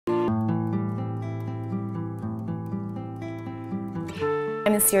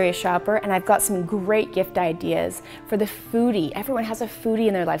I'm a serious shopper and I've got some great gift ideas for the foodie. Everyone has a foodie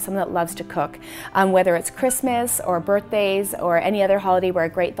in their life, someone that loves to cook. Whether it's Christmas or birthdays or any other holiday where a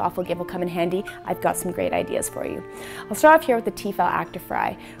great thoughtful gift will come in handy, I've got some great ideas for you. I'll start off here with the Tefal Active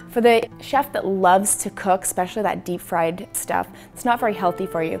Fry. For the chef that loves to cook, especially that deep fried stuff, it's not very healthy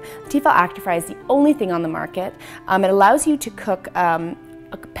for you. The Tefal Active Fry is the only thing on the market. It allows you to cook a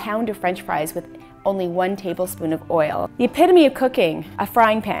pound of French fries with only 1 tablespoon of oil. The epitome of cooking, a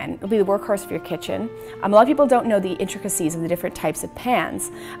frying pan, will be the workhorse of your kitchen. A lot of people don't know the intricacies of the different types of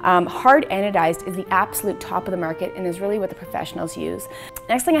pans. Hard anodized is the absolute top of the market and is really what the professionals use.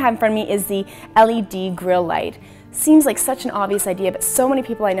 Next thing I have in front of me is the LED grill light. Seems like such an obvious idea, but so many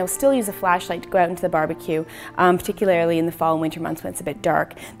people I know still use a flashlight to go out into the barbecue, particularly in the fall and winter months when it's a bit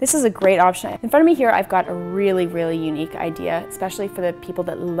dark. This is a great option. In front of me here, I've got a really, really unique idea, especially for the people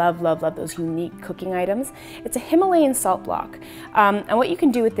that love those unique cooking items. It's a Himalayan salt block. And what you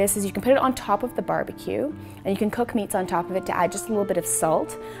can do with this is you can put it on top of the barbecue, and you can cook meats on top of it to add just a little bit of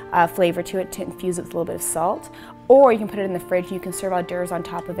salt, flavor to it, to infuse it with a little bit of salt. Or you can put it in the fridge and you can serve hors d'oeuvres on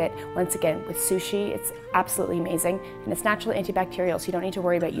top of it. Once again, with sushi, it's absolutely amazing. And it's naturally antibacterial, so you don't need to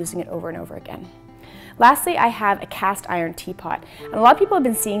worry about using it over and over again. Lastly, I have a cast iron teapot. And a lot of people have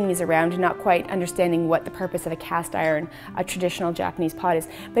been seeing these around and not quite understanding what the purpose of a cast iron, a traditional Japanese pot is.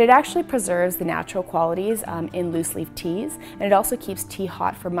 But it actually preserves the natural qualities in loose leaf teas. And it also keeps tea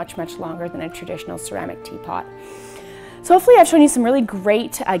hot for much, much longer than a traditional ceramic teapot. So hopefully I've shown you some really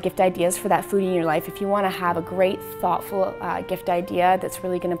great gift ideas for that foodie in your life. If you want to have a great, thoughtful gift idea that's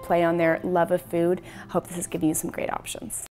really going to play on their love of food, I hope this is giving you some great options.